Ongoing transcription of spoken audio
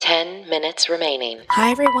10 minutes remaining.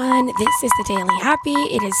 Hi, everyone. This is the Daily Happy.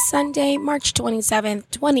 It is Sunday, March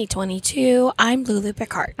 27th, 2022. I'm Lulu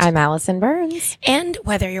Picard. I'm Allison Burns. And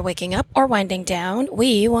whether you're waking up or winding down,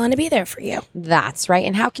 we want to be there for you. That's right.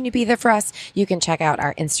 And how can you be there for us? You can check out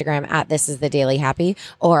our Instagram at This Is The Daily Happy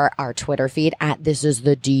or our Twitter feed at This Is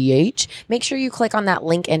The DH. Make sure you click on that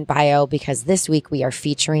link in bio because this week we are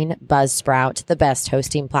featuring Buzzsprout, the best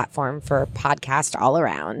hosting platform for podcast all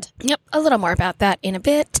around. Yep, a little more about that in a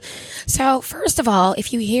bit. So first of all,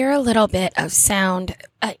 if you hear a little bit of sound,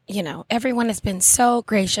 everyone has been so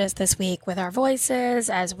gracious this week with our voices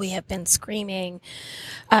as we have been screaming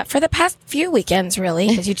for the past few weekends, really,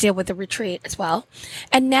 because you deal with the retreat as well.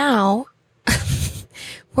 And now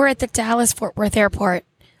we're at the Dallas-Fort Worth Airport.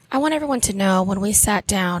 I want everyone to know when we sat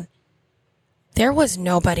down, there was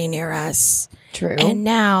nobody near us. True. And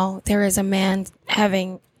now there is a man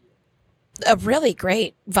having a really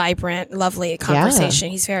great, vibrant, lovely conversation.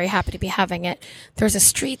 He's very happy to be having it. There's a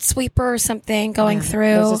street sweeper or something going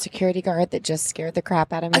through. There's a security guard that just scared the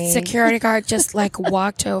crap out of me. A security guard just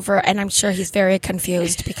walked over, and I'm sure he's very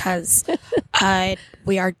confused because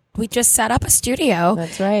we just set up a studio.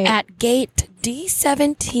 That's right. At gate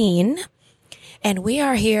D17, and we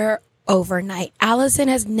are here overnight. Allison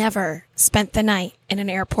has never spent the night in an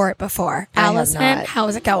airport before. Allison,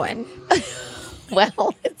 how's it going?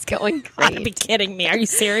 Well, it's going great. You'd be kidding me. Are you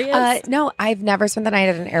serious? No, I've never spent the night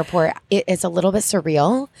at an airport. It's a little bit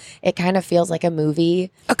surreal. It kind of feels like a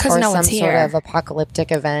movie or some sort of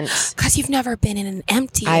apocalyptic event. Because you've never been in an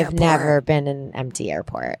empty airport. I've never been in an empty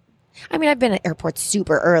airport. I mean, I've been at airports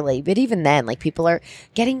super early, but even then, people are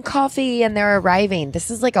getting coffee and they're arriving.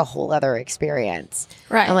 This is a whole other experience.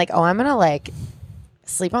 Right. I'm I'm going to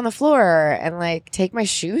sleep on the floor and take my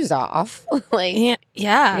shoes off.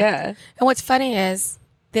 Yeah. And what's funny is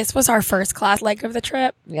this was our first class leg of the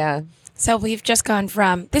trip. Yeah. So we've just gone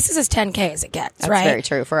from, this is as 10K as it gets, That's right? very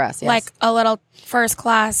true for us, yes. A little first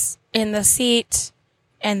class in the seat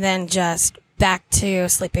and then just back to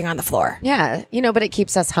sleeping on the floor. Yeah. But it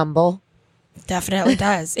keeps us humble. Definitely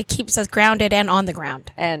does. It keeps us grounded and on the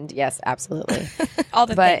ground. And yes, absolutely. All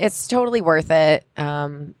the But things. it's totally worth it.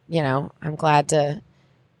 I'm glad to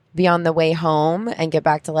be on the way home and get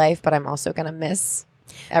back to life, but I'm also going to miss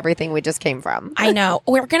everything we just came from. I know.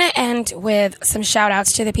 We're going to end with some shout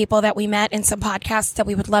outs to the people that we met in some podcasts that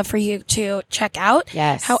we would love for you to check out.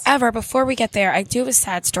 Yes. However, before we get there, I do have a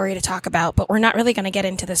sad story to talk about, but we're not really going to get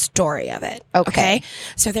into the story of it. Okay.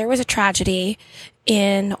 So there was a tragedy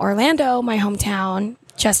in Orlando, my hometown,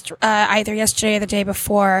 just either yesterday or the day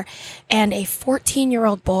before, and a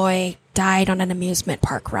 14-year-old boy died on an amusement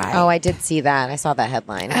park ride. Oh, I did see that. I saw that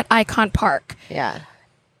headline. At Icon Park. Yeah.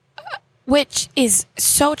 Which is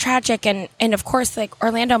so tragic. And of course,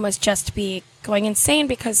 Orlando must just be going insane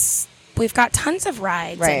because we've got tons of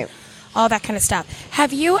rides. Right. And all that kind of stuff.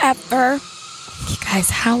 Have you ever... You guys,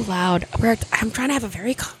 how loud? I'm trying to have a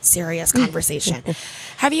very serious conversation.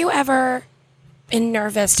 Have you ever been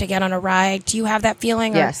nervous to get on a ride? Do you have that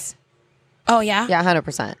feeling? Yes. Oh, yeah? Yeah,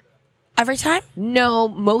 100%. Every time? No,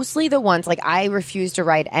 mostly the ones, I refuse to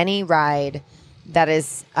ride any ride that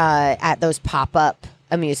is at those pop-up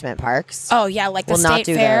amusement parks. Oh, yeah, the Will not state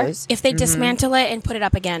do fair. those. If they dismantle it and put it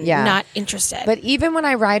up again, Yeah. not interested. But even when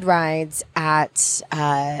I ride rides at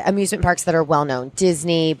amusement parks that are well-known,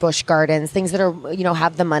 Disney, Busch Gardens, things that are,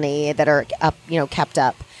 have the money, that are up, kept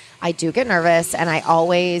up, I do get nervous, and I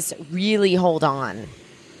always really hold on.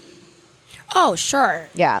 Oh, sure.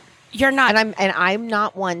 Yeah. You're not. And I'm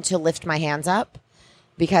not one to lift my hands up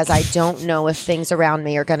because I don't know if things around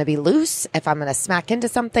me are going to be loose, if I'm going to smack into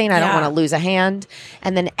something. I don't want to lose a hand.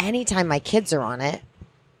 And then anytime my kids are on it,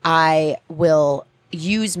 I will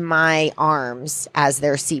use my arms as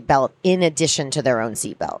their seatbelt in addition to their own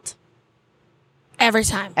seatbelt. Every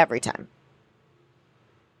time. Every time.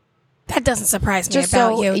 That doesn't surprise me Just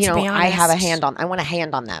about so, you, to be honest. I have a hand on, I want a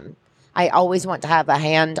hand on them. I always want to have a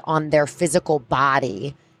hand on their physical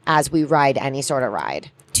body as we ride any sort of ride.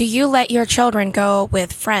 Do you let your children go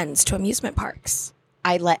with friends to amusement parks?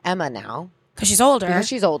 I let Emma now. Because she's older. Because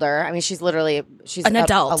she's older. I mean, she's an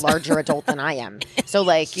adult. a larger adult than I am. So,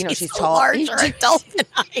 she's tall. A larger adult than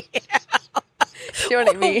I am. You know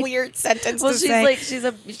what I mean? A weird sentence Well, to she's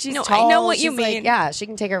say. she's No, tall. I know what you She's mean. Yeah, she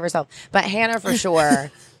can take care of herself. But Hannah, for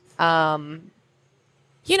sure. I'm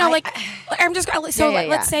just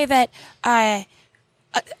let's say that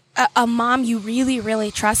a mom you really,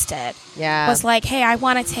 really trusted was like, hey, I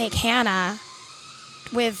want to take Hannah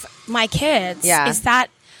with my kids. Yeah. Is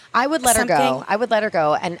that I would let her something? go. I would let her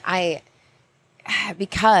go. And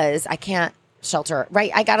because I can't shelter,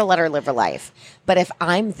 right? I got to let her live her life. But if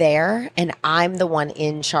I'm there and I'm the one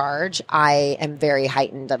in charge, I am very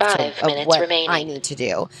heightened of what remaining. I need to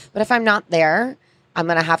do. But if I'm not there, I'm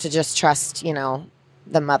going to have to just trust,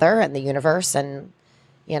 the mother and the universe and,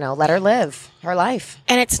 let her live her life.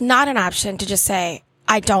 And it's not an option to just say,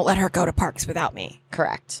 I don't let her go to parks without me.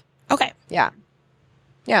 Correct. Okay. Yeah.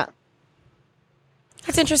 Yeah.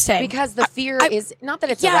 That's interesting. Because the fear is not that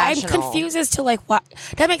it's irrational. I'm confused as to what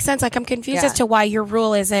that makes sense. Like I'm confused as to why your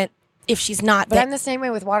rule isn't if she's not. But I'm the same way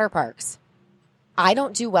with water parks. I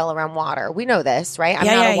don't do well around water. We know this, right? I'm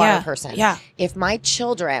not a water person. Yeah. If my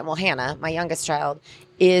children, Hannah, my youngest child,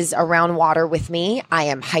 is around water with me, I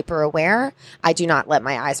am hyper aware. I do not let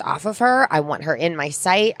my eyes off of her. I want her in my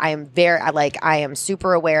sight. I am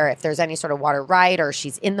super aware if there's any sort of water ride or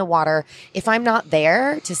she's in the water. If I'm not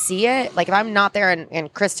there to see it, like if I'm not there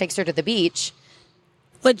and Chris takes her to the beach.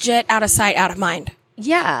 Legit out of sight, out of mind.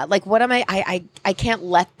 Yeah. Like what am I can't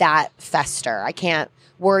let that fester. I can't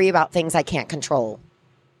worry about things I can't control.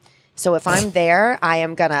 So if I'm there, I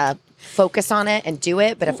am going to focus on it and do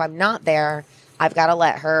it. But if I'm not there, I've got to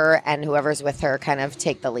let her and whoever's with her kind of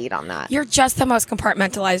take the lead on that. You're just the most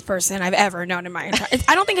compartmentalized person I've ever known in my entire...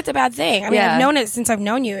 I don't think it's a bad thing. I mean, I've known it since I've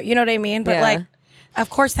known you. You know what I mean? But of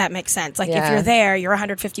course that makes sense. Like if you're there, you're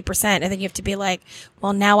 150%. And then you have to be like,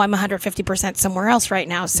 well, now I'm 150% somewhere else right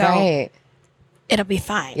now. So it'll be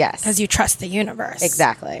fine. Yes. Because you trust the universe.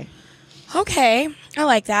 Exactly. Okay. I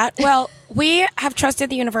like that. Well, we have trusted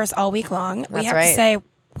the universe all week long. We have to say...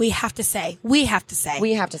 We have to say.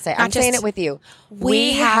 I'm saying it with you.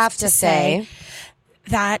 We have to say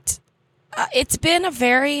that it's been a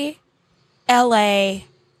very LA,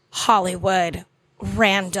 Hollywood,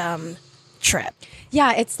 random trip.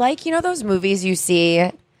 Yeah, it's like, those movies you see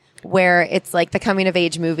where it's like the coming of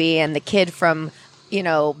age movie and the kid from,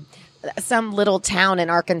 some little town in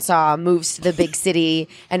Arkansas moves to the big city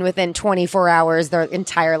and within 24 hours their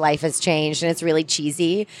entire life has changed and it's really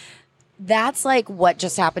cheesy. That's like what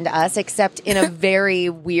just happened to us, except in a very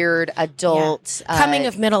weird adult coming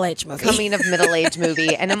of middle age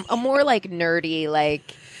movie, and a more like nerdy, like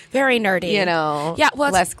very nerdy,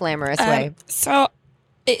 less glamorous way. So,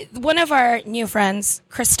 one of our new friends,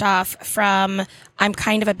 Christoph from I'm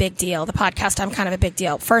Kind of a Big Deal, the podcast I'm Kind of a Big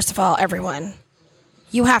Deal. First of all, everyone,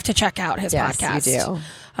 you have to check out his podcast. Yes, you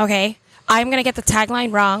do. Okay, I'm gonna get the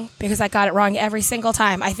tagline wrong because I got it wrong every single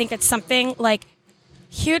time. I think it's something like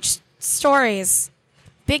huge stories,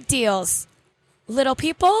 big deals, little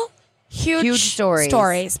people, huge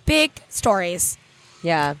stories, big stories.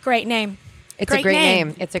 Yeah. Great name. It's a great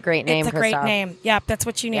name. It's a great name, It's a great name. Yeah, that's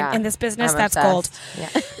what you need in this business. I'm that's obsessed. gold.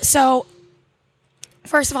 Yeah. So,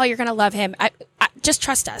 first of all, you're going to love him. I just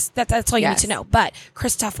trust us. That's all you need to know. But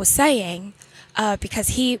Christoph was saying, because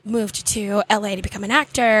he moved to LA to become an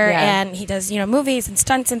actor and he does, movies and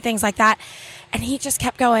stunts and things like that. And he just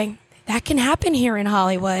kept going, that can happen here in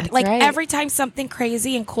Hollywood. That's right. Every time something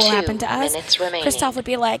crazy and cool happened to us, Christoph would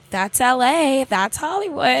be like, that's LA, that's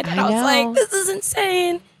Hollywood. And I was like, this is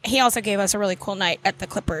insane. He also gave us a really cool night at the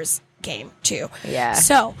Clippers game too. Yeah.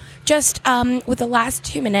 So just with the last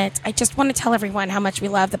 2 minutes, I just want to tell everyone how much we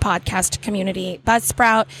love the podcast community.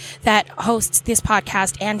 Buzzsprout that hosts this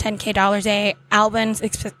podcast and $10K a Albans,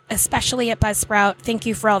 especially at Buzzsprout. Thank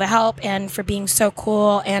you for all the help and for being so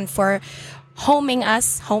cool and for homing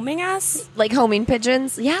us like homing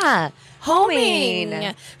pigeons.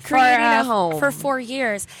 Homing creating a home for 4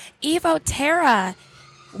 years. Evo Terra,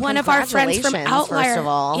 one of our friends from Outlier, first of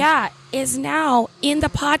all. is now in the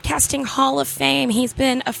podcasting Hall of Fame. He's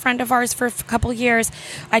been a friend of ours for a couple years.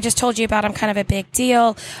 I just told you about him, Kind of a Big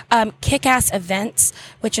Deal. Kick-Ass Events,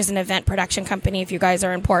 which is an event production company. If you guys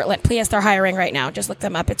are in Portland, please, they're hiring right now. Just look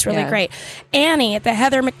them up. It's really great. Annie at the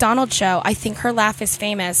Heather McDonald Show. I think her laugh is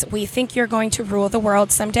famous. We think you're going to rule the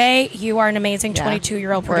world someday. You are an amazing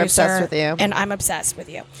 22-year-old producer. We're obsessed with you. And I'm obsessed with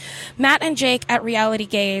you. Matt and Jake at Reality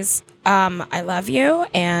Gaze. I love you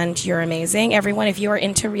and you're amazing. Everyone, if you are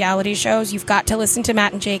into reality shows, you've got to listen to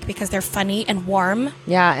Matt and Jake because they're funny and warm.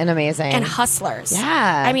 Yeah, and amazing. And hustlers.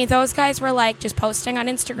 Yeah. I mean, those guys were like just posting on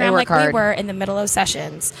Instagram like we were in the middle of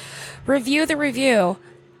sessions. Review the Review.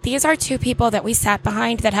 These are two people that we sat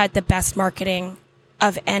behind that had the best marketing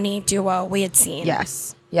of any duo we had seen.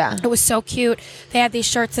 Yes. Yeah. It was so cute. They had these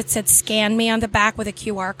shirts that said "Scan Me" on the back with a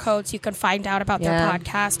QR code so you can find out about their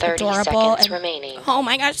podcast. 30 Adorable. seconds remaining. Oh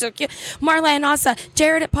my gosh, so cute. Marla and Asa,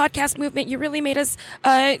 Jared at Podcast Movement, you really made us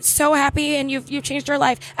so happy and you've changed our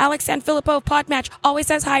life. Alex Sanfilippo of Podmatch always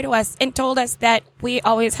says hi to us and told us that we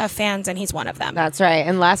always have fans and he's one of them. That's right.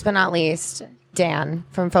 And last but not least, Dan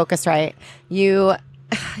from Focusrite. You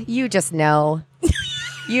just know.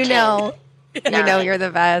 You know. You know you're the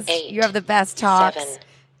best. 8, You have the best talks. 7,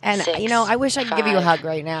 And, 6, you know, I wish I could give you a 5, hug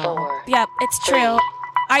right now. 4, Yep, it's true. 3,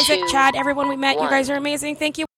 Isaac, 2, Chad, everyone we met, you 1. guys are amazing. Thank you.